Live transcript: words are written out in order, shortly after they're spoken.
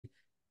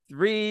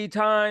three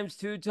times,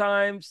 two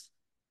times.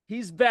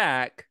 He's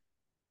back.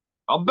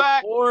 I'm The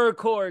back.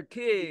 horrorcore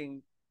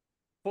king,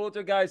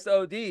 Poltergeist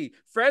OD,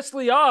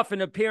 freshly off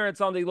an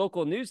appearance on the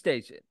local news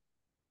station.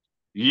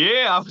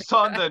 Yeah, I was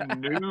on the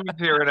news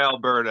here in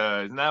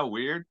Alberta. Isn't that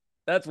weird?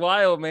 That's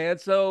wild, man.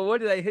 So what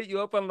did they hit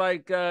you up on?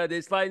 Like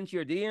they slide into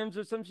your DMs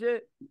or some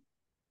shit?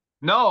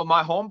 No,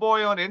 my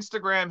homeboy on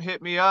Instagram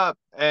hit me up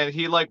and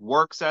he like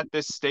works at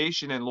this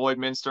station in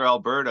Lloydminster,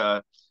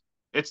 Alberta.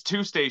 It's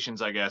two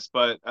stations, I guess,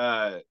 but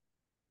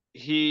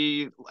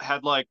he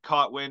had like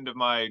caught wind of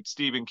my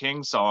Stephen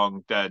King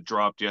song that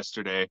dropped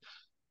yesterday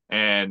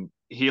and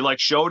he like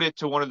showed it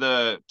to one of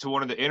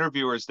the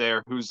interviewers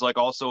there who's like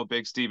also a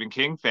big Stephen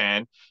King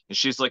fan, and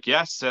she's like,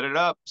 yes, set it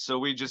up. So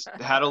we just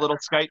had a little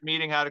Skype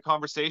meeting, had a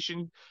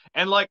conversation,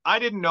 and like I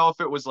didn't know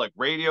if it was like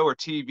radio or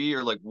TV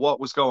or like what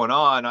was going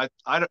on. I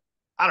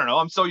don't know,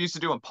 I'm so used to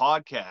doing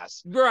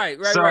podcasts. Right,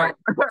 right, So right.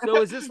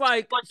 So is this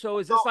like like, so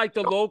is this like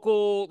the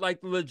local, like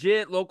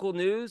legit local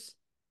news?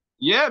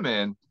 yeah,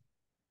 man.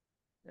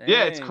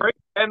 Yeah, it's Dang. crazy.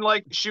 And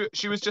like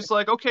she was just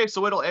like, okay,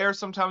 so it'll air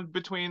sometime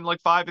between like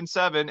 5 and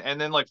 7,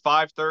 and then like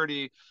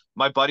 5:30,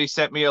 my buddy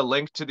sent me a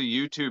link to the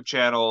YouTube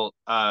channel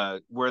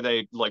where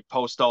they like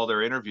post all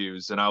their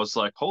interviews, and I was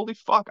like, holy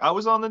fuck, I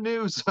was on the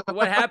news. So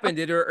what happened?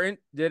 Did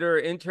her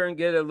intern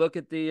get a look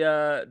at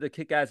the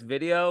kick-ass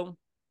video?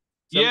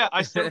 Some Yeah,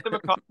 I sent them a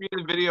copy of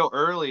the video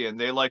early, and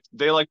they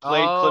played clips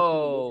of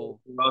the video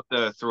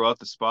Oh. throughout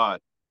the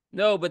spot.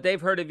 No, but they've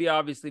heard of you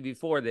obviously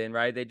before then,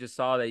 right? They just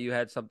saw that you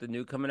had something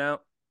new coming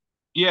out.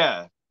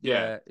 Yeah,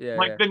 yeah. Yeah, yeah,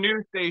 Like yeah. the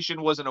news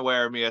station wasn't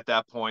aware of me at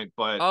that point,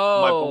 but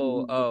my buddy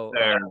Oh, who was oh,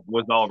 there oh.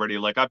 was already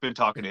like I've been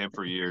talking to him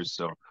for years,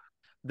 so.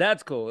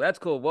 That's cool. That's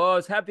cool. Well, I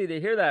was happy to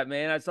hear that,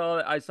 man. I saw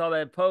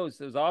that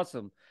post. It was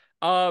awesome.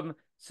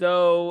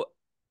 So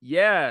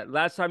yeah,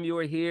 last time you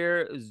were here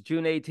it was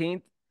June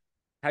 18th.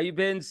 How you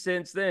been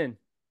since then?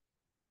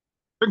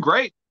 Been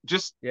great.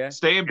 Just Yeah.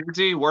 staying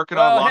busy, working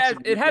on Well, it lots has of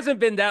it music. hasn't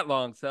been that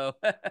long, so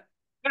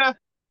Yeah,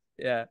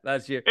 yeah,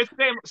 last year. it's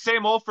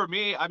same old for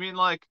me. I mean,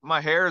 like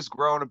my hair has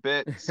grown a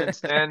bit since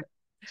then.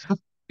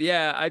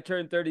 Yeah, I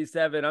turned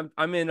 37.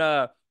 I'm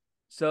in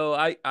so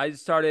I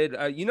started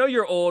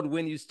you're old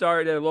when you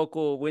start a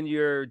local when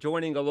you're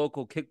joining a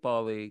local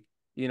kickball league,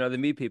 to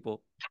meet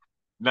people.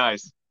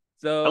 Nice.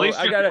 At So least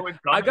I you're got a doing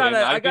I got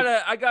something. a I I've got been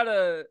a I got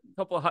a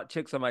couple of hot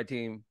chicks on my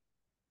team,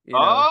 you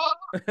know.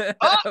 oh,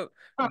 oh.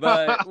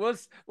 But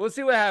we'll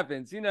see what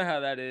happens. You know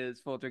how that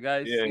is,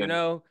 Poltergeist.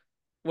 Yeah.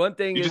 One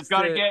thing You just is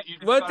gotta to get you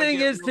just one gotta thing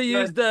get is real to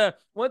use good. the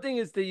one thing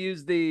is to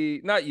use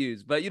the not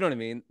use, but you know what I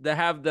mean, to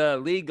have the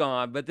league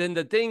on. But then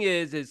the thing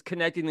is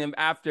connecting them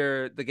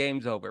after the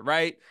game's over,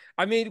 right?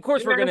 I mean, of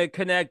course we're Yeah. gonna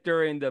connect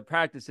during the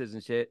practices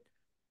and shit.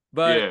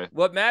 But Yeah.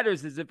 what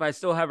matters is if I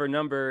still have her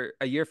number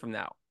a year from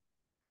now.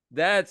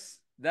 That's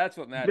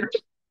what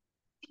matters.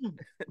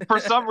 For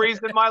some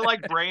reason, my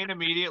like brain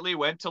immediately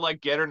went to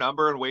like get her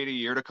number and wait a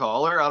year to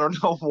call her. I don't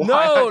know why I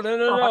No, no,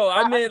 no, thought no.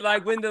 I that. meant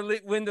like when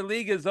the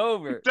league is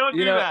over, Don't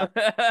do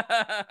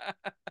that.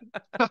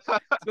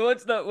 So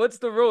what's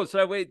the rule?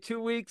 Should I wait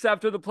 2 weeks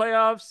after the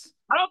playoffs?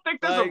 I don't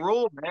think there's a Like,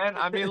 rule, man.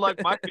 I mean,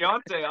 like my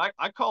fiance,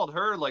 I called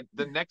her like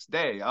the next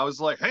day. I was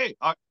like, "Hey,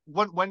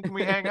 when can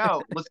we hang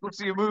out? Let's go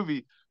see a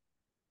movie."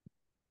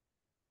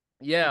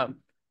 yeah.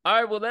 All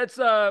right, well that's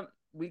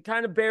we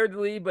kind of buried the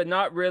lead, but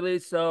not really.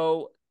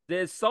 So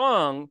this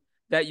song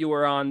that you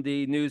were on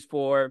the news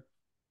for,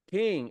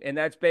 King, and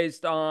that's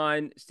based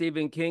on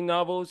Stephen King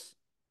novels.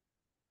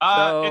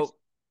 It's So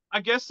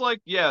I guess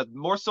like yeah,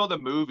 more so the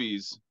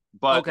movies,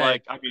 but okay.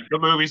 like I mean, the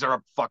movies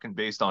are fucking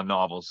based on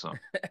novels, so.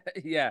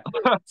 Yeah.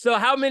 So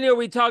how many are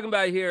we talking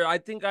about here? I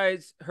think I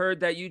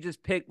heard that you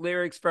just picked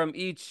lyrics from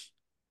each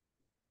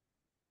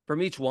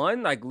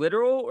one, like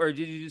literal, or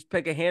did you just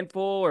pick a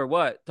handful or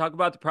what? Talk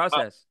about the Uh,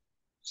 process.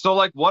 so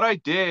like what I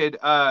did,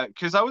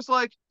 because I was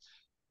like,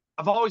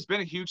 I've always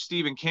been a huge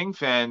Stephen King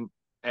fan,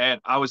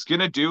 and I was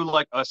gonna do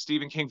like a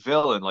Stephen King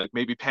villain, like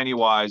maybe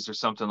Pennywise or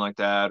something like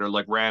that, or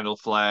like Randall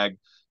Flagg.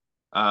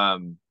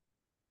 Um,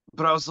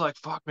 but I was like,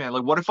 fuck, man,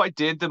 like what if I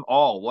did them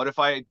all? What if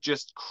I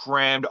just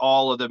crammed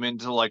all of them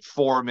into like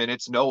 4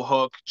 minutes, no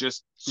hook,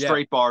 just Yeah.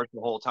 straight bars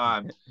the whole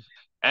time?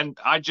 And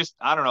I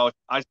don't know,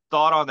 I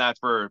thought on that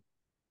for,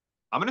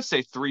 I'm gonna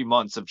say 3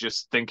 months of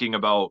just thinking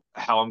about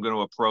how I'm gonna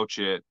approach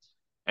it.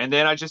 And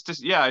then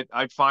yeah,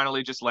 I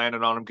finally just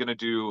landed on I'm gonna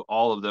do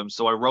all of them.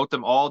 So I wrote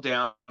them all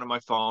down on my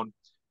phone,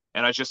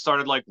 and I just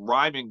started like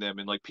rhyming them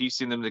and like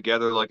piecing them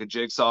together like a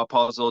jigsaw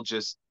puzzle,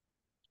 just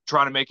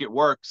trying to make it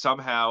work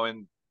somehow.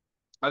 And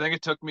I think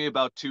it took me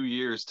about 2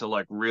 years to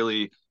like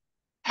really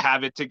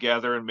have it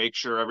together and make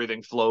sure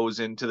everything flows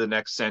into the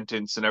next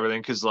sentence and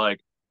everything. Cause like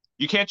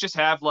you can't just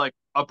have like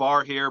a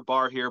bar here,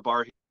 bar here,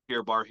 bar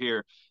here, bar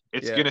here.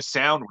 It's Yeah. gonna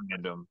sound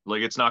random.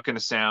 Like it's not gonna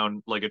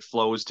sound like it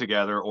flows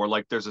together or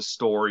like there's a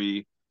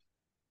story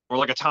or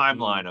like a Mm.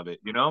 timeline of it?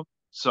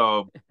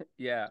 So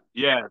Yeah.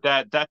 yeah,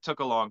 that took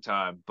a long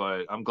time,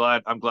 but I'm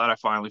glad I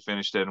finally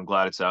finished it. I'm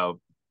glad it's out.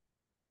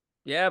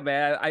 Yeah,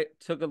 man. I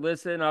took a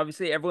listen.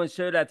 Obviously, everyone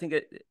should. I think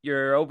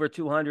you're over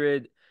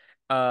 200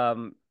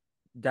 um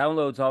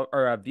downloads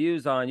or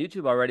views on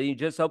YouTube already. You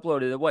just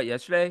uploaded it, what,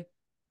 yesterday?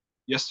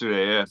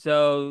 Yesterday, yeah.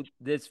 So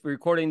this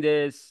recording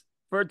this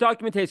for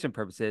documentation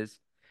purposes.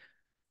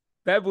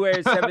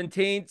 February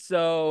 17th.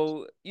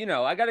 So,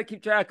 I got to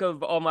keep track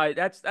of all my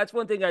that's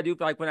one thing I do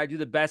like when I do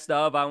the best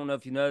of. I don't know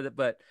if you know that,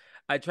 but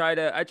I try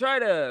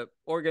to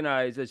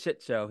organize a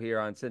shit show here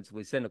on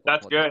Sensibly Cynical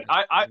That's good.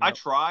 Poltergeist, I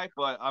try,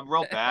 but I'm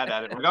real bad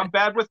at it. Like I'm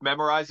bad with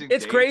memorizing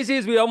It's dates. crazy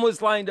as we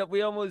almost lined up.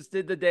 We almost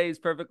did the days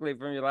perfectly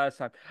from your last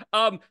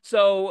time.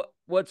 So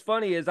what's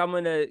funny is I'm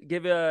gonna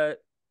give a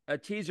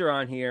teaser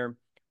on here.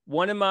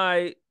 One of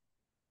my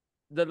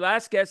the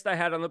last guest I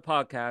had on the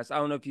podcast, I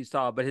don't know if you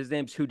saw, but his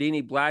name's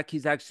Houdini Black.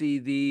 He's actually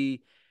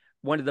the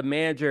one of the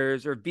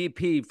managers or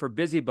VP for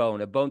Busy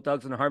Bone at Bone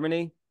Thugs and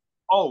Harmony.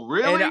 Oh, And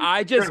really?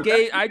 I You're just an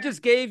gave I investigator?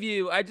 just gave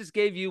you I just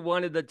gave you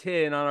one of the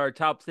 10 on our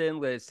top 10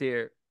 list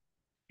here.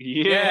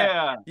 Yeah.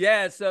 Yeah.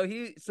 Yeah. So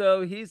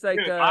he's like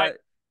Dude, I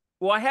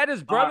well, I had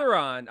his uh brother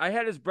on. I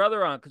had his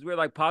brother on because we were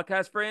like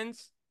podcast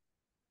friends.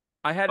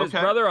 I had his okay.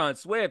 brother on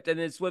Swift, and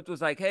then Swift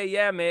was like, "Hey,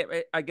 yeah, man,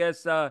 I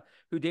guess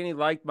Houdini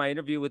liked my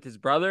interview with his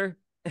brother,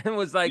 and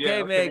was like, Yeah,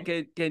 hey, man,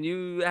 okay. can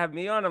you have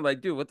me on?" I'm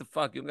like, "Dude, what the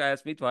fuck? You gotta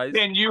ask me twice."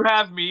 Can you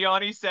have me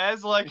on? He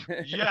says, like,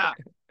 yeah,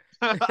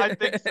 I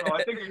think so.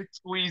 I think I could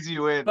squeeze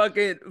you in.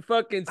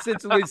 fucking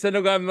Sicily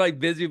Cynical. I'm like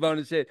busy bone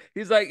and shit.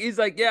 He's like,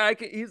 yeah, I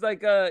can. He's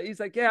like,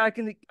 yeah,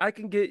 I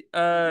can get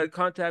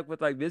contact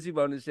with like busy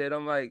bone and shit.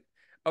 I'm like,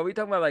 are we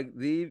talking about like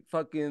the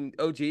fucking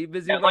OG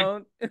busy Yeah, like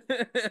bone?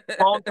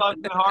 Bone Thugs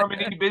and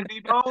Harmony, Busy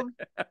Bone.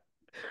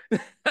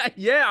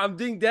 Yeah, I'm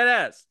being dead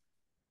ass.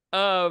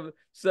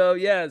 So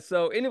yeah,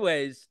 so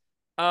anyways,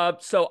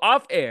 so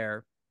off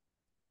air,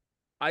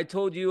 I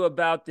told you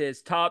about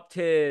this top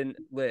 10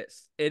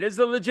 list. It is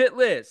a legit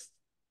list.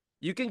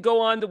 You can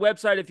go on the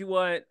website if you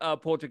want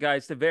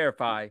Poltergeist to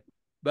verify,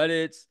 but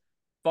it's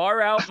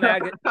Far Out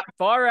Mag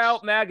Far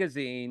Out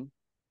Magazine,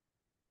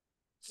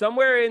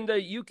 somewhere in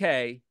the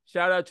UK.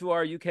 Shout out to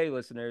our UK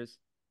listeners.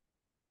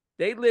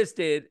 They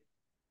listed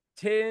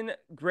 10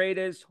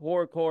 greatest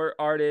horrorcore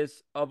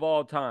artists of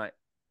all time.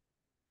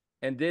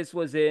 And this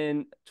was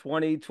in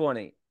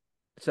 2020.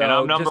 And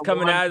I'm So number just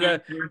coming one, out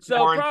of two, the three, so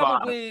four, and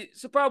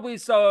five. probably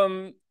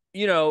some,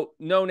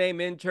 no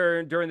name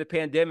intern during the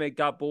pandemic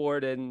got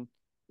bored and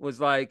was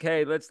like,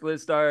 "Hey, let's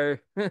list our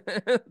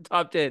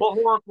top 10." Well,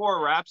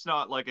 horrorcore rap's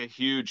not like a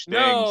huge thing,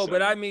 No, so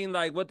but I mean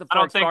like what the I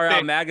don't fuck's think Far Out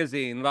they.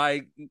 magazine?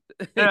 Like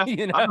Yeah,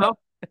 you I don't know, know.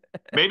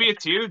 Maybe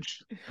it's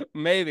huge.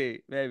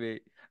 maybe.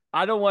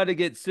 I don't want to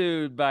get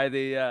sued by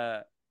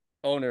the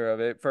owner of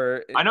it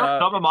for I know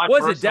some of my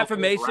was it personal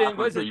favorite defamation? rappers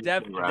Was are it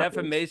UK rappers.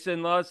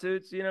 defamation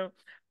lawsuits,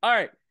 All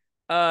right.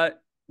 Uh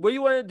what do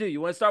you want to do?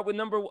 You want to start with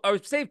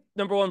or save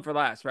number one for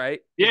last, right?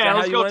 Is Yeah, that how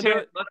let's you go want to do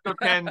 10. it? Let's go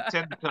 10,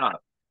 10 to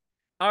top.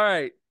 All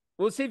right.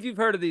 We'll see if you've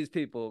heard of these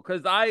people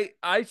because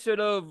I should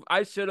have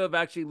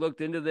actually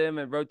looked into them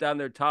and wrote down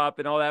their top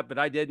and all that, but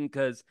I didn't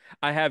because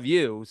I have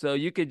you, so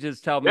you could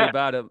just tell me Yeah.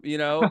 about them.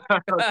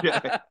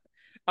 Okay.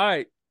 All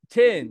right,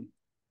 10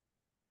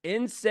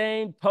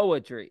 insane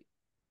poetry.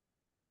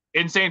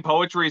 Insane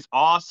Poetry is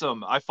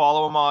awesome. I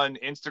follow him on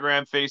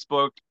Instagram,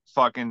 Facebook.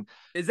 Fucking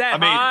Is that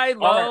amazing. high, All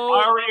right, I low?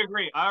 already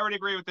agree. I already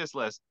agree with this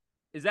list.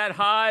 Is that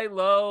high,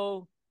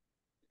 low?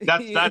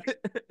 That's that's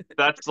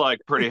that's like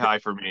pretty high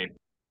for me.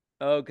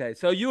 Okay,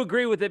 so you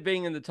agree with it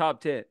being in the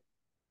top 10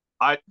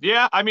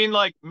 Yeah, I mean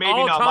like maybe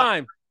all not my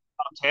time?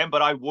 top 10,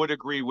 but I would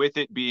agree with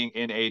it being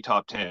in a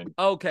top 10. Because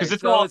Okay,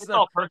 it's so all it's it's not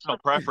all personal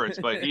preference,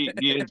 but he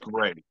is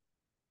great.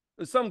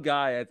 some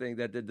guy I think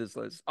that did this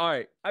list. All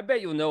right, I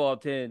bet you'll know all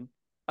 10.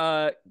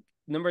 Uh,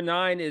 Number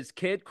 9 is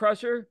Kid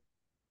Crusher.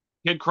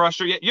 Kid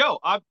Crusher, yeah, yo,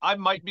 I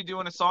might be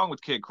doing a song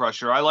with Kid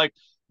Crusher. I like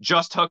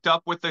just hooked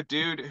up with a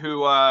dude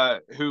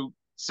who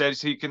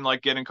says he can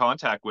like get in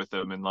contact with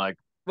him and like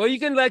Well, you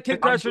can let Kid I'm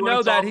Crusher doing a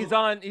know that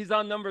song. he's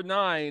on number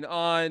 9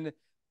 on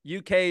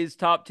UK's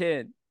top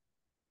 10.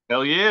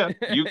 Hell yeah,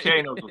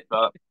 UK knows what's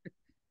up.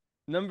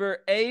 Number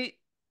 8,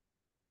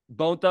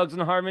 Bone Thugs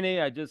and Harmony.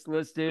 I just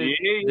listed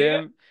Yeah, yeah.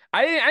 them.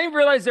 I didn't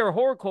realize they were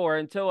horrorcore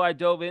until I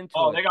dove into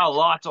Oh, it. they got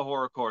lots of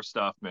horrorcore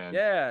stuff, man.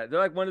 Yeah, they're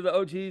like one of the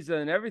OGs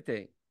and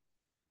everything.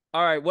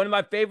 All right, one of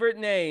my favorite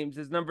names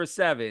is number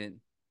 7,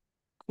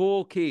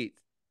 Cool Keith.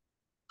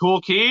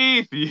 Cool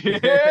Keith,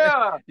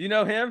 yeah. You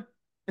know him?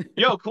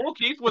 Yo, Cool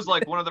Keith was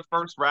like one of the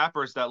first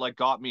rappers that like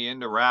got me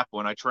into rap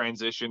when I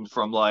transitioned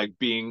from like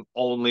being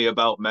only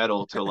about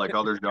metal to like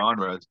other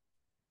genres.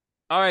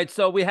 All right,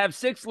 so we have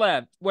 6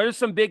 left. What are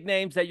some big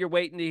names that you're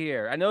waiting to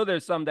hear? I know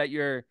there's some that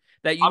you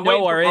I'm waiting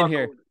know for are in Brother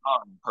here. Lynch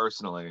Hung,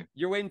 personally.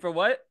 You're waiting for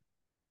what?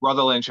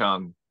 Brother Lynch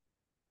Hung.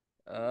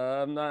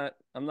 I'm not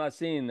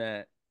seeing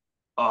that.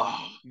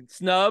 Oh,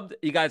 Snubbed.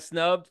 You got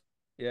snubbed.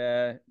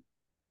 Yeah.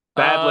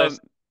 bad Um,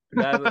 list.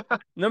 badly.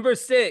 Number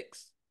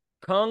 6,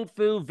 Kung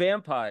Fu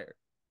Vampire.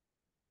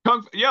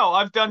 Yo,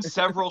 I've done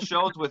several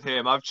shows with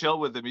him. I've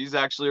chilled with him. He's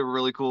actually a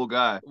really cool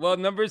guy. Well,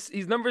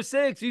 he's number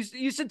 6.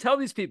 You should tell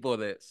these people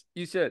this.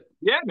 You should.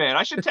 Yeah, man.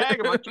 I should tag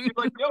him. I should be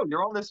like, yo,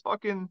 you're on this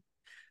fucking.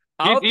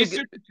 I'll have to He's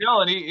get. super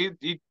chill and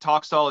he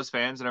talks to all his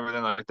fans and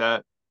everything like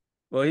that.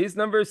 Well, he's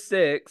number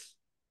 6.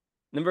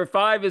 Number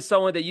five is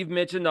someone that you've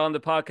mentioned on the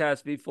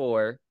podcast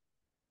before.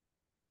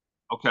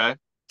 Okay.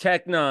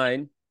 Tech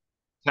Nine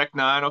Tech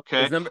Nine. is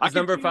Okay. number I is could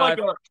number see like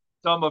five.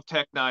 some of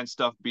Tech Nine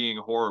stuff being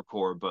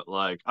horrorcore, but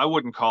like I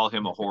wouldn't call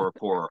him a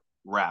horrorcore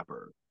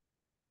rapper.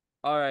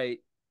 All right.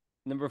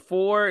 Number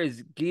four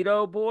is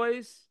Ghetto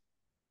Boys.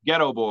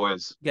 Ghetto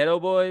Boys. Ghetto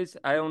Boys.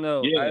 I don't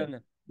know. I Yeah. don't know.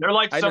 They're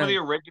like I some of know. the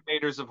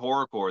originators of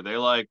horrorcore. They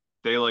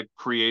like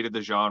created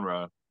the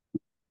genre.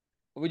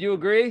 Would you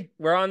agree?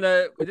 We're on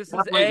the. This is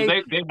Definitely, A.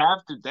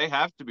 they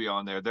have to be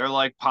on there. They're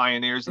like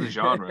pioneers of the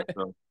genre.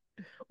 So.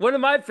 One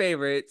of my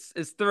favorites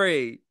is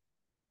three.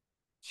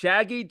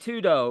 Shaggy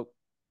Two Dope.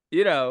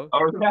 You know,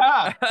 Oh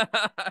yeah,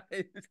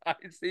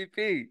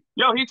 ICP.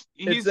 yo, he's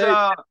It's he's a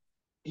uh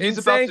he's about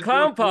insane to do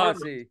a clown tour.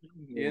 posse.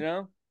 You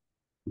know.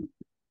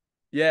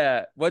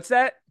 Yeah. What's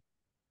that?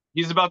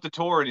 He's about to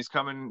tour and he's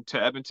coming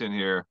to Edmonton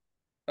here.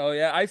 Oh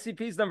yeah,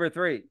 ICP's number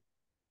three.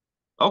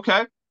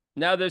 Okay,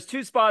 Now there's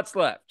two spots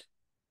left.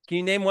 Can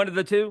you name one of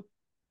the two?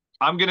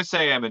 I'm gonna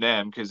say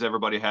Eminem because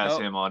everybody has No,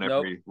 him on nope,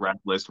 every rap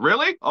list.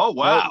 Really? Oh nope.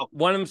 wow.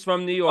 One of them's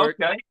from New York.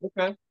 Okay,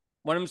 okay.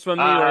 One of them's from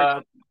New York.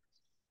 Uh,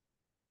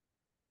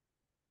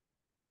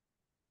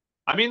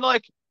 I mean,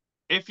 like,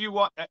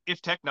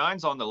 if Tech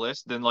Nine's on the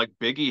list, then like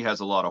Biggie has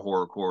a lot of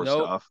horrorcore Nope,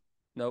 stuff.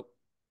 nope,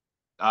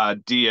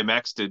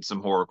 DMX did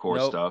some horrorcore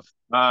nope. stuff.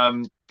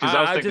 Because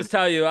I was I'll thinking, just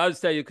tell you. I'll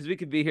just tell you because we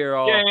could be here yeah,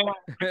 all. yeah,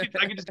 yeah.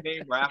 I could just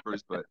name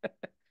rappers, but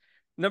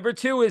Number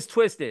two is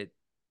Twisted.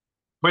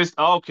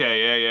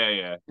 okay, yeah,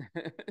 yeah,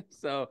 yeah.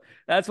 So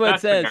that's what it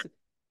That's fair. says.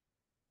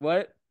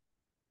 What?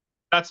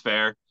 That's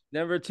fair.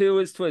 Number two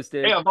is Hey,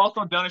 Twisted. I've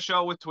also done a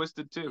show with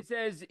Twisted too. It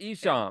says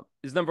Isham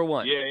is number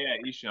one. Yeah,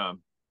 yeah,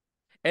 Isham.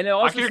 And it I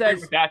also can agree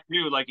says with that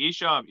too. Like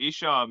Isham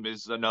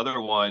is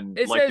another one,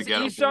 it like the says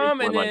Ghetto Boys, Isham,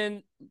 where and like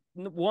then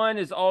one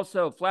is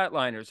also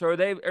Flatliners. So are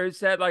they? Or is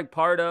that like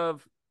part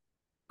of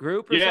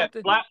group or yeah,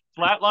 something?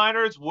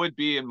 Flatliners would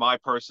be in my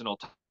personal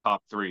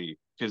top three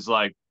because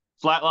like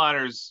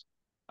Flatliners,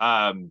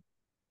 um,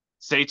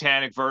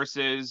 Satanic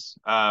Verses,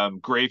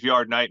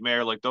 Graveyard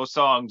Nightmare, like those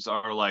songs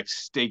are like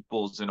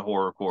staples in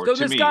horrorcore So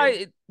to this me.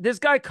 guy, this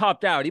guy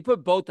copped out. He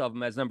put both of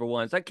them as number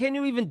ones. Like, can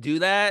you even do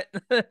that?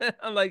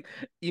 I'm like,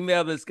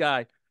 email this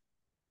guy.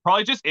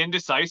 Probably just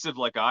indecisive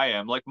like I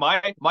am. Like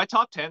my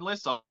top 10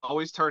 lists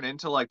always turn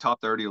into like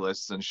top 30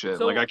 lists and shit.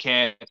 Like So, I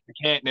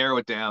can't narrow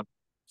it down.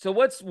 so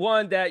what's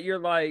one that you're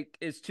like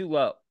is too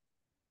low?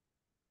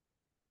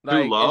 Too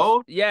Like, it's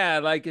low? yeah,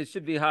 like it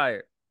should be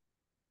higher.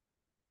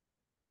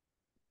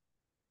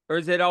 Or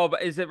is it all?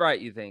 Is it right?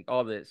 You think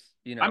all this?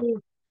 You I know, mean,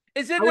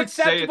 is it I an would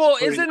say it's acceptable?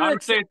 pretty I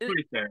would say it's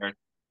pretty fair.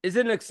 Is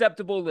it an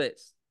acceptable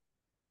list?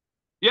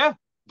 Yeah,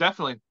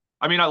 definitely.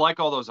 I mean, I like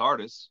all those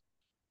artists.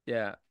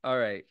 Yeah. All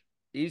right.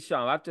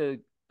 Isham, I have to.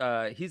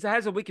 He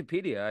has a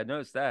Wikipedia. I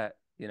noticed that.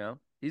 You know,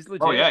 he's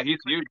Oh yeah, legit. he's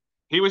huge.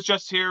 He was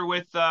just here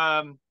with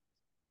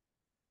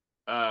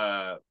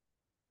uh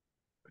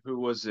who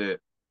was it?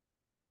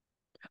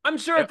 I'm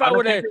sure if I I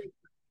would think have, it was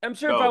I'm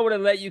sure if I Dope. would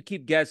have let you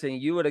keep guessing,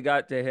 you would have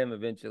got to him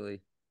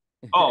eventually.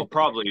 Oh,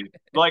 probably.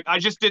 Like I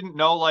just didn't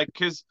know like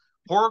because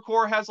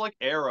horrorcore has like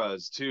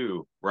eras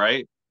too,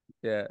 right?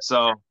 Yeah.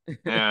 So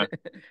yeah.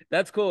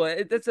 That's cool.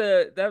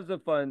 That was a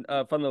fun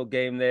little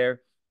game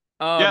there.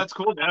 Yeah, Um, it's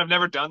cool, man. I've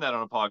never done that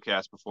on a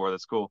podcast before.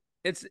 That's cool.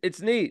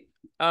 it's neat.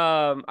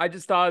 I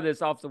just thought of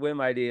this off the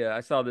whim idea. I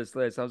saw this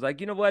list. I was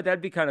like, you know what?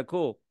 That'd be kind of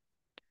cool.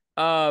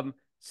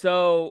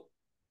 So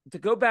to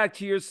go back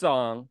to your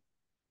song,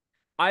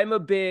 I'm a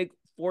big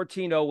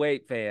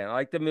 1408 fan. I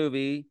like the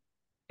movie,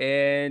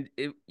 and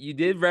you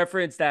did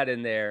reference that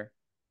in there,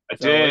 I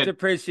so it's did.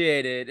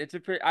 appreciated.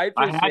 I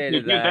I had to,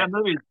 appreciated dude. That that.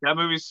 movie, that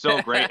movie's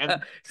so great, and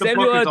the book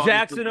Samuel is L. obviously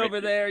Jackson great over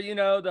too. there, you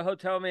know, the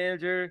hotel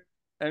manager.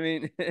 I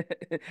mean,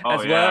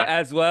 Oh yeah.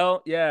 as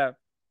well, yeah.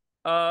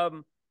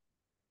 Um,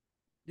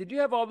 did you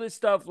have all this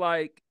stuff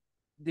like?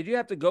 Did you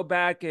have to go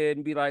back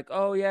and be like,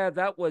 oh yeah,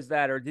 that was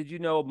that, or did you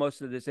know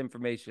most of this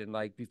information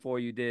like before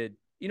you did?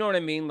 You know what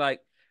I mean? Like,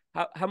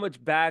 how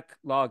much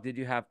backlog did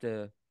you have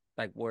to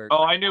like work?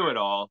 Oh, I knew it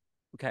all.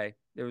 Okay,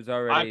 there was I'm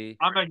already.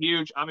 I'm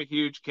a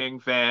huge King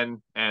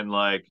fan, and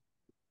like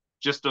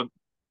just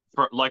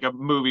like a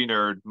movie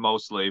nerd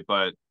mostly,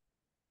 but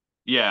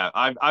yeah,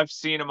 I've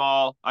seen them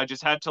all. I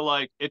just had to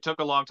like it took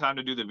a long time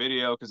to do the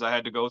video because I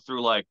had to go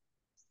through like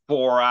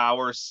 4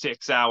 hour,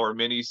 6 hour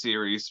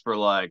miniseries for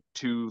like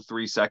 2,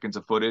 3 seconds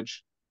of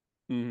footage.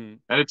 Mhm.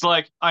 And it's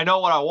like, I know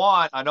what I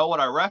want. I know what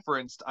I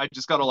referenced. I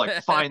just got to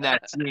like find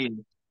that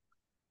scene.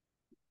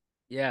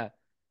 Yeah.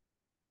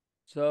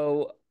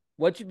 So,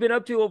 what you been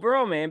up to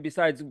overall, man?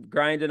 Besides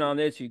grinding on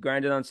this, you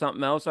grinding on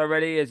something else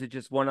already? Is it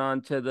just one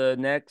on to the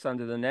next,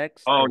 onto the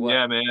next, Oh or what?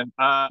 yeah, man.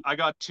 I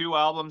got two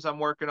albums I'm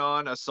working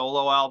on, a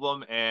solo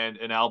album and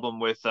an album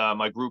with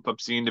my group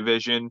Obscene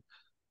Division.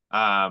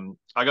 I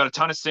got a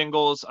ton of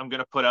singles I'm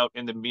gonna put out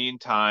in the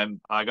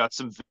meantime. I got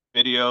some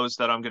videos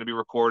that I'm gonna be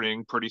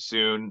recording pretty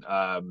soon.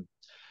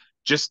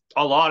 Just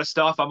a lot of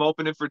stuff. I'm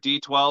opening for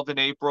D12 in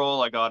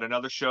April. I got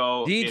another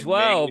show in May.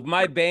 D12,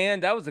 my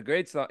band. That was a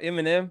great song.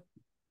 Eminem.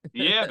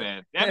 Yeah,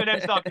 man.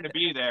 Eminem's not going to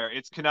be there.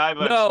 It's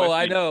Kaniva and No,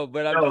 I Swifty. know,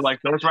 but I'm So just like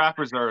those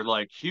rappers are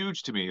like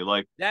huge to me.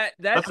 Like that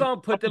that's a,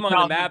 song put that's a them on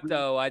the childhood map dream.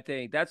 though, I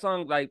think. That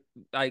song like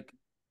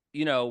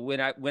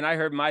when I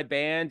heard my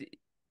band,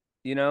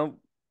 you know,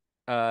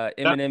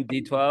 That Eminem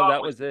D12, song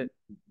that was was it.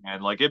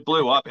 man, like it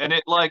blew up, and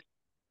it like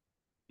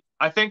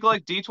I think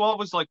like D12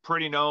 was like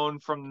pretty known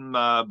from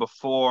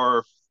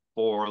before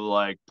for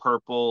like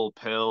Purple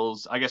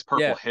Pills, I guess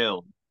Purple Yeah.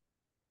 Hill,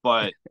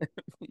 but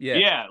Yeah.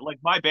 yeah, like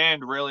my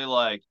band really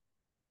like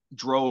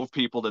drove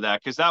people to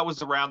that because that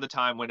was around the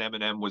time when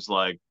Eminem was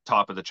like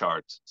top of the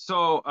charts.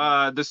 So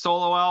the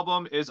solo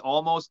album is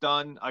almost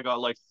done. I got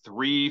like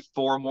three,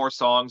 four more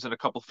songs and a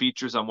couple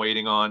features I'm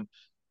waiting on,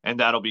 and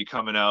that'll be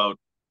coming out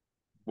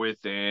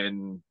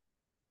within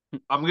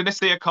I'm gonna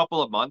say a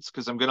couple of months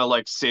because I'm gonna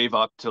like save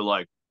up to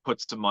like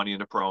put some money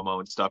into promo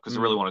and stuff because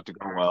I really Mm. want it to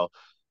go well.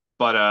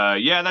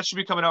 But yeah, that should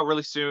be coming out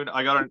really soon.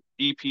 I got an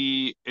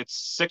EP. It's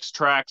 6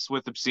 tracks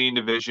with Obscene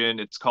Division.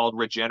 It's called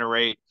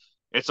Regenerate.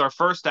 It's our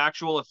first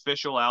actual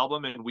official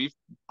album, and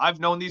I've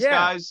known these Yeah.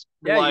 guys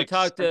for Yeah, you like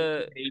talked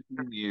 17, to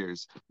 18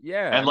 years.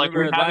 yeah, I And like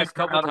we remember the haven't last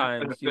put couple out an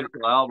times you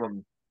official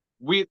album.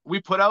 We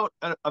put out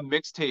a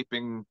mixtape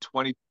in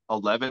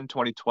 2011,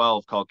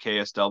 2012 called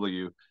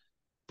KSW,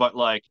 but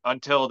like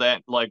until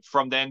then, like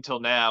from then till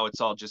now,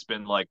 it's all just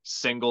been like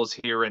singles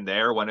here and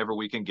there whenever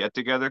we can get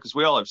together because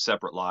we all have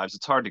separate lives.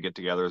 It's hard to get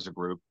together as a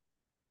group.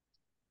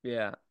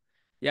 yeah.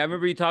 Yeah, I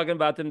remember you talking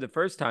about them the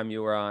first time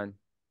you were on.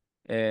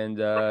 And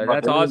My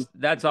boy,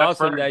 that's best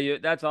awesome friend.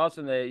 that's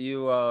awesome that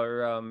you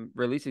are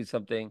releasing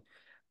something.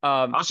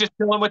 I Um was just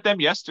chilling with them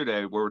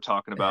yesterday. We were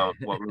talking about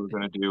what we were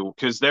gonna do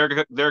because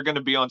they're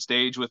gonna be on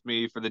stage with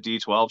me for the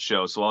D12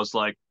 show. So I was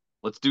like,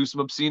 let's do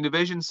some Obscene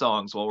Division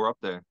songs while we're up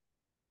there.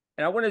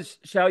 and I want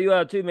to shout you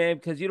out too, man,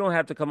 because you don't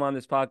have to come on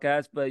this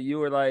podcast, but you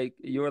were like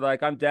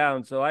I'm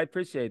down, so I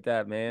appreciate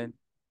that, man.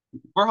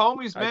 We're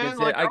homies, man.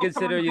 Like I I'll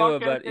come on consider your you a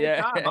podcast but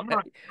yeah.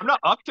 anytime. I'm not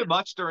up to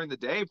much during the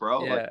day,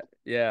 bro. Like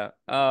Yeah,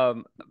 yeah.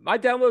 My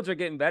downloads are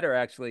getting better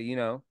actually, you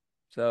know.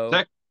 So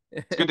sick.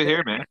 It's good to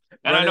hear, man.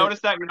 And I running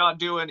noticed that you're not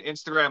doing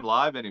Instagram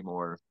Live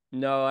anymore.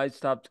 no, I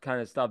stopped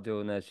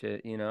doing that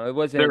shit, you know. It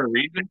Is there wasn't a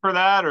reason for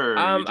that,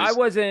 or you just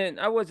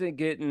I wasn't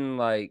getting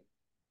like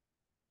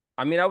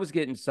I mean, I was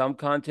getting some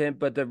content,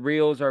 but the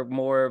reels are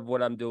more of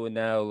what I'm doing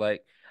now.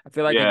 Like I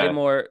feel like I get yeah,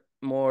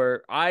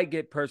 more I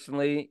get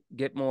personally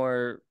get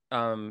more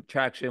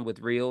traction with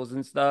reels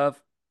and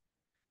stuff.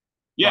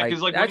 yeah?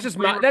 Because Like like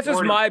when you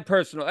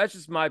pre-record, that's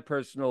just my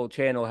personal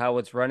channel how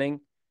it's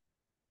running.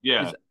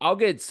 yeah, Is I'll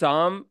get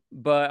some,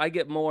 but I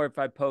get more if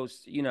I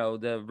post, you know,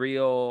 the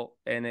reel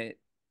and it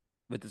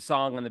with the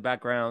song in the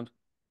background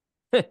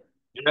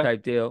yeah.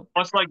 type deal.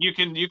 Plus, like you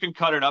can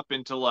cut it up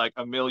into like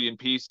a million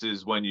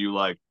pieces when you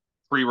like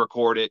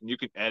pre-record it, and you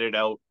can edit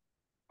out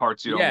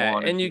parts you don't Yeah,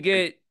 want. And and you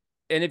get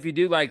and if you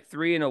do like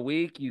three in a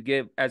week, you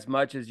get as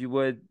much as you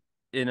would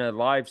in a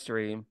live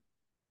stream.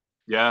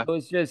 yeah, So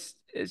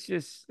it's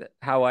just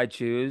how I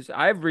choose.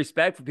 I have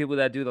respect for people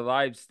that do the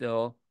live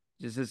still.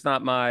 Just it's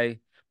not my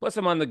plus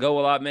I'm on the go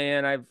a lot,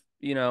 man. I've,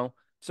 you know,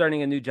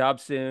 starting a new job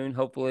soon,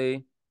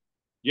 hopefully.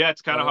 yeah.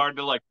 It's kind of So hard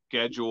to like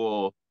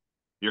schedule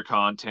your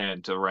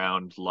content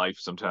around life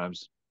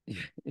sometimes.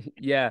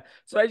 yeah.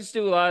 So I just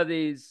do a lot of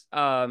these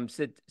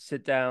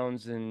sit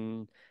downs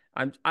and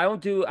I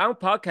don't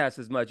podcast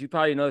as much. You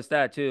probably noticed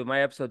that too.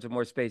 My episodes are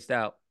more spaced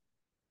out.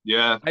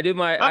 Yeah,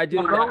 I that's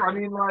do bro. I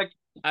mean, like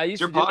I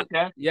it's used your to do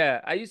podcast.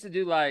 yeah, I used to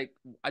do like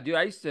I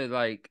used to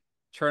like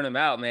churn them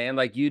out, man.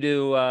 Like you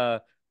do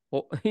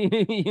well,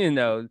 you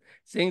know,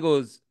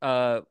 singles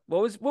what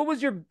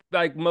was your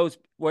like most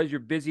what was your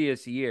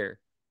busiest year?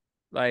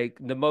 Like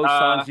the most Uh,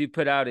 songs you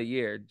put out a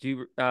year. Do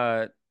you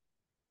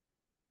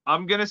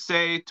I'm gonna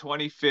say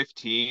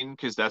 2015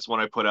 because that's when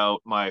I put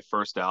out my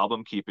first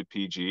album, Keep It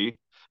PG.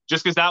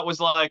 Just because that was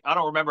like I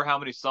don't remember how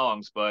many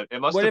songs, but it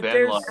must what have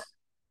been like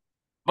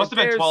must if have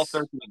been 12,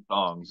 there's 13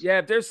 songs. yeah,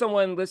 if there's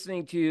someone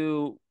listening to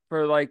you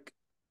for like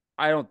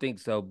I don't think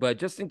so, but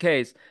just in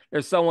case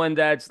there's someone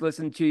that's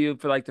listened to you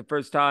for like the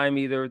first time,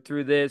 either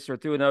through this or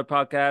through another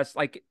podcast,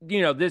 like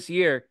you know, this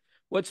year,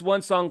 what's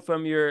one song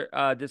from your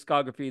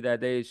discography that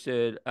they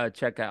should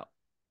check out?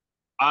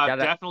 Yeah,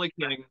 that Definitely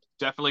King,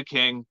 definitely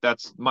King.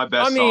 That's my I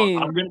best song.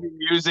 I'm mean, gonna be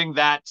using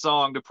that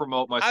song to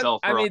promote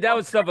myself I for a mean that long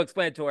was time.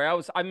 self-explanatory.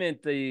 I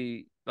meant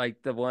the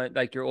like the one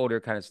like your older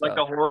kind of Like stuff.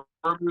 the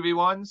horror movie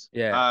ones.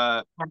 Yeah.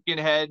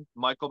 Pumpkinhead,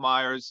 Michael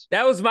Myers.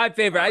 That was my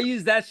favorite. I Uh,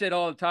 use that shit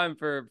all the time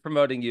for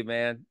promoting you,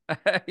 man.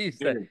 I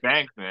use that. dude,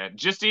 thanks, man.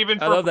 Just even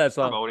I for love that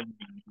song. promoting.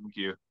 Thank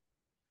you.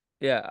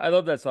 Yeah, I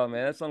love that song,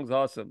 man. That song's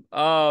awesome.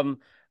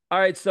 All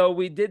right, so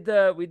we did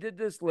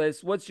this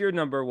list. What's your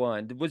number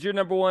one? Was your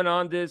number one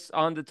on this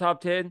on the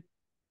top 10?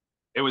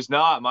 It was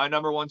not. My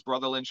number one's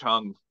Brother Lynch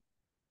Hung.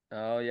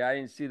 Oh yeah, I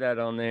didn't see that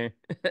on there.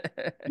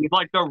 He's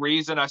like the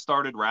reason I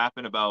started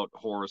rapping about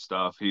horror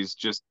stuff. He's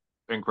just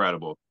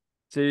incredible.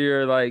 So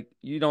you're like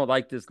you don't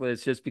like this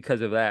list just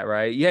because of that,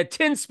 right? You had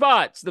 10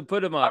 spots to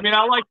put him I up. mean,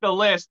 I like the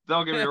list.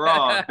 Don't get me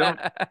wrong. Don't.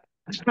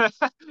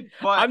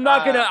 But I'm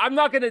not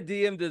gonna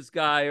DM this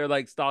guy or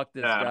like stalk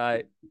this yeah,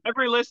 guy.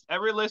 every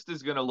list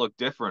is gonna look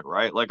different,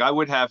 right? Like I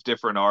would have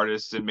different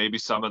artists and maybe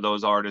some of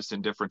those artists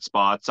in different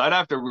spots. I'd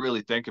have to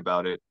really think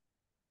about it.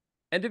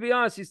 And to be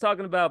honest, he's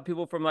talking about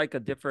people from like a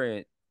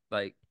different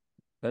like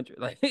country,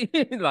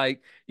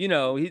 like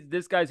he's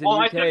this guy's in Well,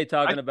 UK I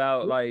talking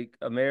about think like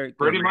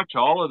pretty American. much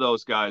all of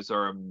those guys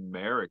are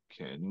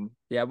American.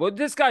 Yeah, well,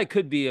 this guy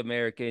could be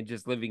American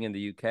just living in the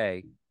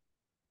UK.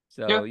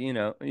 Yeah. So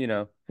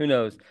who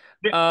knows?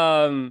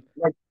 Yeah. Um,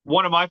 Like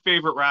one of my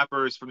favorite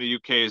rappers from the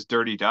UK is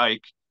Dirty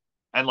Dyke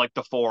and like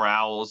the Four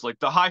Owls. Like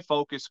the High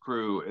Focus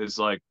crew is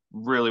like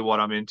really what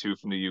I'm into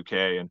from the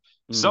UK. And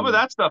some of mhm.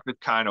 that stuff is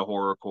kind of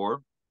horrorcore.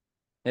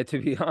 And to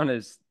be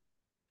honest,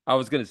 I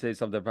was gonna say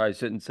something I probably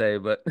shouldn't say,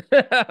 but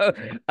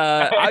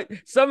I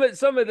some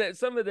of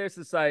their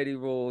society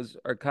rules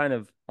are kind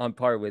of on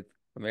par with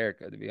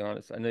America, to be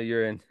honest. I know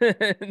you're in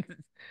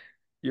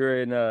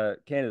you're in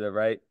Canada,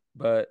 right?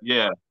 But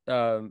Yeah.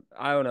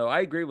 I don't know.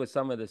 I agree with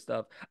some of this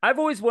stuff. I've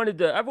always wanted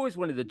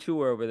to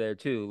tour over there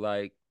too,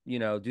 like,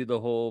 do the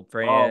whole Oh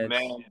France,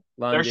 man.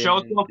 Their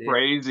show's London, so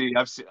crazy.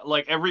 I've seen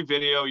like every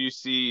video you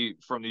see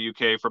from the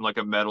UK from like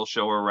a metal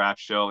show or a rap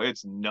show.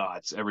 It's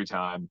nuts every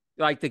time.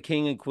 like the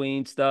King and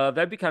Queen stuff.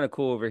 That'd be kind of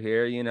cool over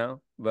here,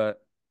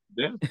 but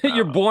Yeah. I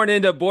you're don't know.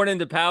 born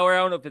into power. I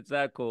don't know if it's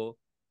that cool,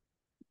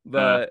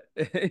 but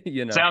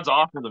you know. Sounds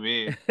awful to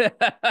me.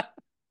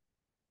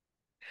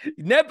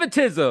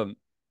 Nepotism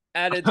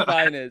at its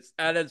finest,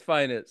 at its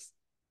finest.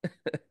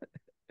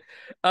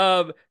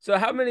 So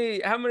how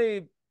many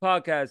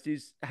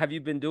podcasts have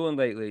you been doing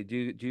lately?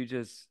 Do you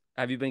just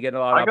have you been getting a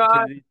lot of I got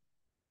opportunities?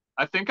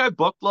 I think I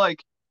booked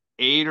like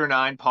 8 or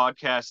 9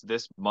 podcasts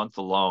this month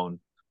alone.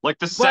 Like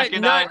the But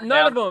second I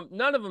none of announced, them,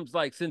 none of them's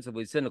like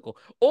Sensibly Cynical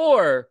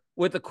or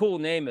with a cool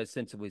name as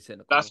Sensibly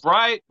that's Cynical.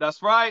 right,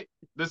 that's right.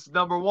 This is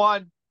number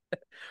one.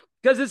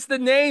 Because it's the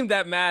name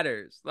that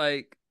matters.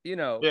 Like,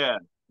 Yeah.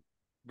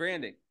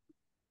 branding.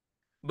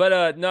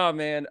 But no,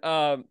 man.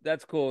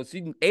 That's cool.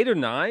 See, 8 or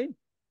 9?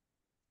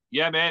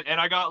 Yeah, man. And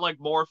I got like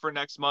more for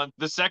next month.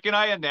 The second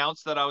I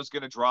announced that I was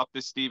gonna drop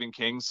this Stephen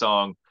King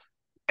song,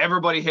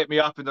 everybody hit me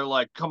up and they're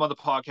like, come on the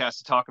podcast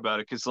to talk about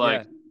it. Cause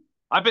like Yeah.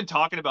 I've been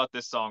talking about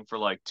this song for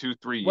like 2,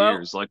 3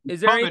 years. Well, Like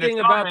is there it's anything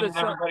about coming, this and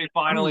song? everybody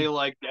finally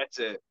like gets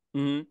it.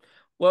 hmm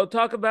Well,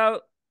 talk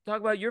about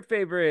your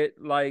favorite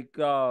like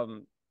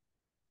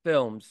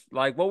films.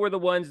 Like what were the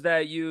ones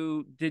that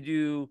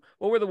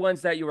what were the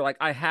ones that you were like,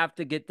 I have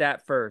to get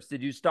that first?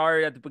 Did you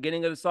start at the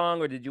beginning of the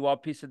song or did you all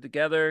piece it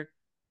together?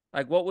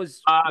 Like what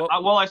was what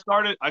Well, I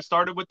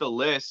started with the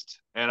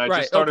list, and I just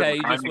right, started okay,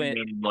 you just rhyming went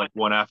them like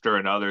one after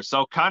another.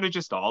 So kind of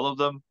just all of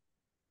them.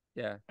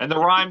 yeah. And the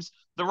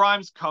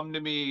rhymes come to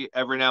me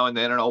every now and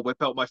then, and I'll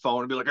whip out my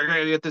phone and be like, I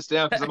gotta get this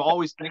down because I'm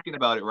always thinking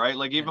about it, right?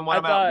 Like even when I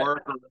I'm at thought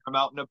work or I'm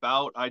out and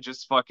about, I'm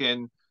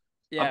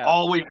yeah.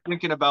 always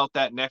thinking about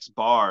that next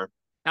bar.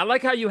 I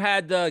like how you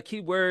had the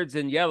keywords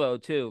in yellow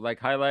too, like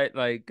highlight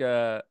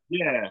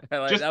Yeah,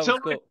 highlight just that to was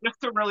like, cool.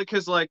 just to really,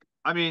 because like,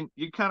 I mean,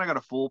 you kind of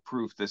gotta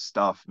foolproof this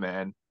stuff,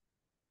 man.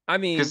 I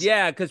mean, Because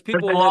yeah, because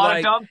there's people a were lot of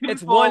like, dumb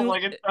it's people. one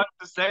Like it's tough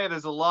to say,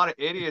 there's a lot of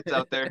idiots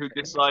out there who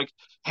just like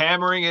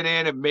hammering it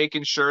in and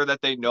making sure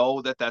that they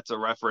know that that's a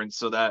reference,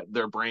 so that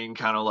their brain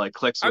kind of like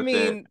clicks I with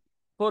it. mean,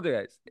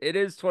 Poltergeist. It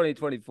is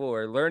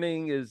 2024.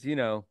 Learning is,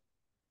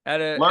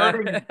 at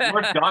Learning,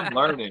 we're done a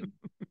learning.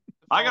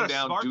 I gotta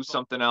down, do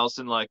something else,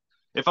 and like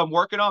if I'm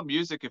working on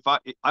music, if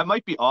I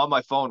might be on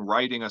my phone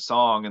writing a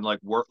song and like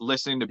work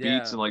listening to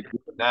beats yeah. and like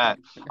doing that.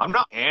 I'm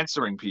not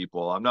answering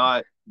people. I'm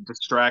not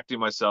distracting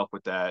myself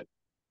with that.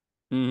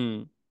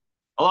 hmm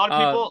A lot of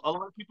Uh, people, a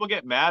lot of people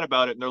get mad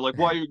about it, and they're like,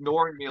 "Why are you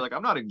ignoring me?" Like,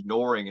 I'm not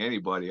ignoring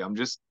anybody. I'm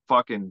just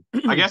fucking.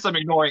 I guess I'm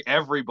ignoring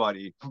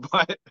everybody.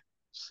 But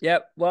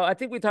yep. Well, I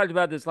think we talked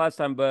about this last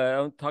time, but I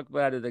don't talk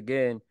about it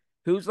again.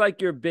 Who's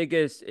like your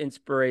biggest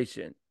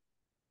inspiration?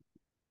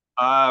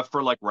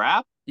 for like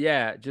rap,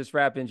 Yeah, just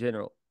rap in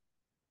general.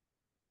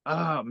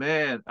 oh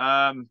man,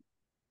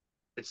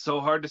 it's so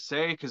hard to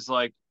say because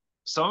like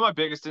some of my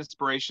biggest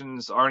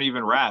inspirations aren't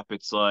even rap.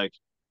 It's like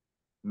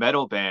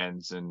metal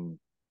bands and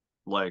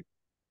like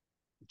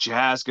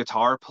jazz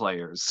guitar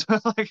players.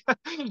 Like,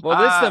 Well,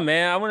 listen,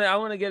 man, I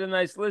want to get a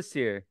nice list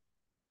here.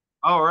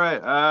 all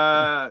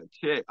right,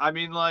 shit. I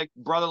mean, like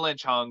Brother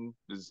Lynch Hung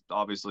is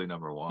obviously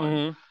number one.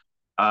 hmm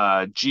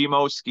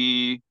Gmo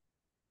Ski,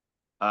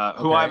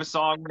 who I have Okay. a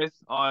song with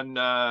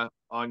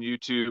on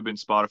YouTube and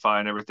Spotify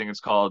and everything. It's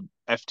called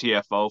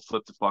FTFO,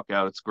 Flip the Fuck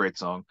Out. It's a great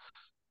song.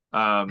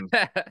 Um,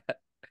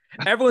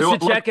 Everyone who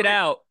should like check it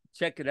out.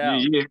 Check it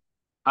out. yeah.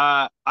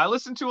 I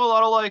listen to a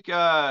lot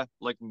of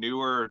like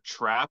newer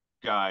trap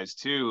guys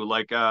too,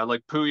 like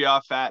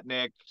Puya, Fat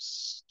Nick,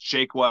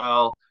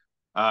 Shakewell,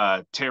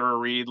 Tara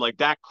Reid, like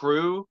that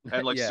crew,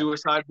 and like Yeah.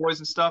 Suicide Boys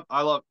and stuff.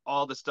 I love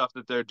all the stuff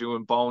that they're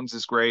doing. Bones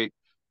is great.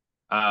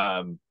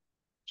 Um,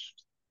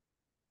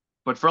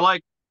 but for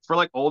like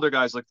older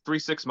guys like 3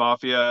 6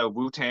 Mafia,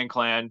 Wu-Tang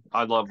Clan,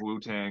 I love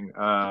Wu-Tang.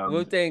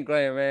 Wu-Tang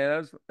Clan,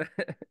 man.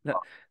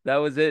 That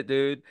was it,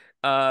 dude.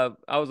 I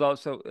was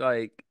also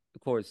like,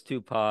 of course,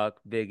 Tupac,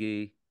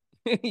 Biggie.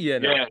 You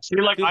know, Yeah. See,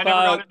 like I never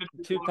got Tupac,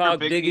 into Tupac or Tupac,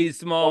 Biggie Biggie,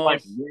 until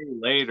like Smalls. way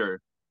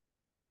later.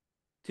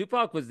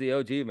 Tupac was the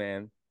OG,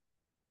 man.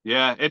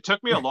 Yeah, it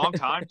took me a long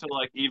time to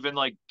like even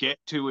like get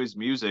to his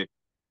music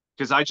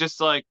because I just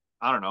like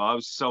I don't know, I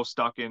was so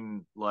stuck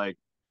in like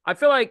I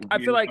feel weird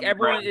like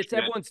everyone underground it's shit.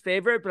 everyone's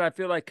favorite, but I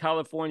feel like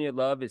California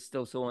Love is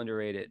still so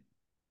underrated.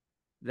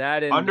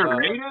 That and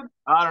Underrated?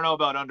 I don't know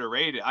about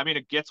underrated. I mean,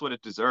 it gets what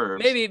it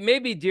deserves.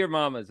 maybe Dear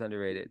Mama's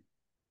underrated.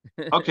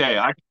 Okay,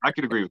 I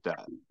could agree with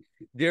that.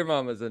 Dear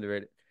Mama's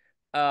underrated.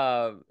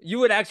 You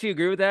would actually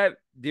agree with that?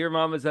 Dear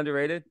Mama's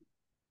underrated?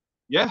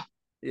 Yeah.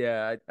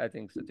 Yeah, I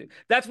think so too.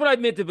 That's what I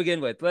meant to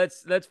begin with.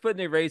 Let's put an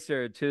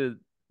eraser to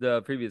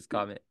the previous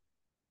comment.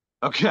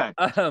 Okay.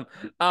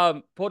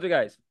 Um,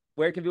 Poltergeist,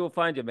 where can people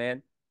find you,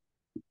 man?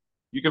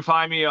 You can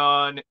find me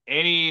on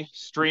any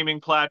streaming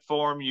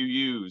platform you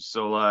use.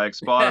 So like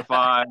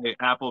Spotify,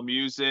 Apple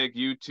Music,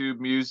 YouTube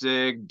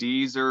Music,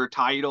 Deezer,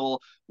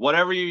 Tidal,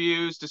 whatever you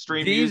use to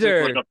stream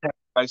music, look Deezer. up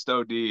Poltergeist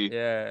OD.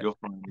 Yeah. You'll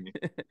find me.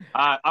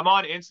 I'm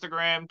on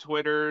Instagram,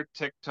 Twitter,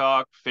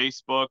 TikTok,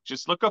 Facebook.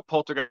 Just look up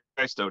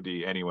Poltergeist OD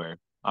anywhere.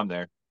 I'm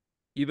there.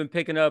 You've been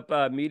picking up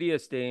media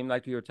steam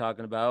like you were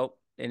talking about.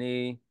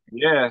 Any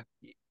Yeah.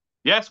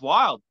 Yeah, it's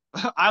wild.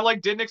 I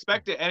like didn't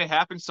expect it and it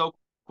happened so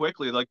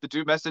quickly. Like the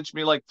dude messaged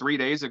me like 3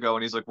 days ago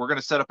and he's like, we're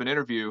gonna set up an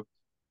interview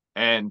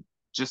and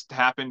just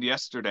happened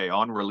yesterday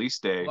on release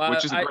day, well,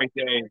 which is a I great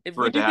day if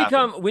for it to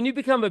happen. when you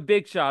become a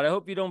big shot, I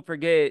hope you don't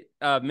forget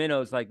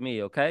minnows like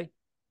me, okay?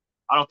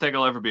 I don't think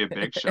I'll ever be a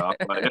big shot,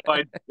 but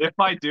if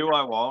I do,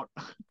 I won't.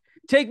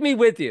 Take me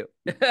with you.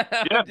 Yeah,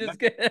 I'm just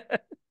kidding.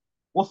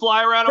 we'll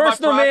fly around on my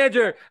Personal private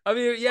manager. I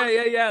mean,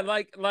 jet. yeah.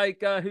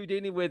 Like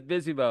Houdini with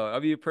Busy Bo.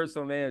 I'll be your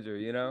personal manager,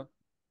 you know?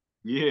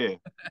 Yeah,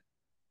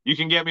 you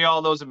can get me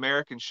all those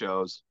American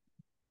shows.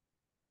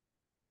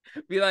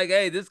 Be like,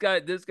 hey, this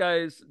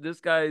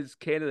guy's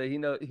Canada.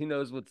 He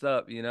knows what's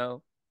up, you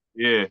know?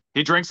 Yeah,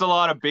 he drinks a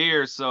lot of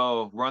beer,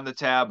 so run the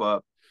tab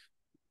up.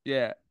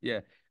 Yeah.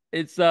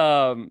 It's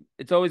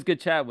always good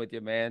chat with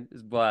you, man.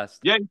 It's blessed.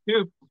 Yeah, you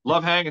too.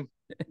 Love hanging.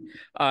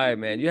 All right,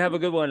 man. You have a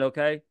good one,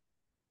 okay?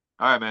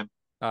 All right, man.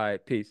 All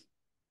right, peace.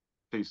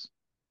 Peace.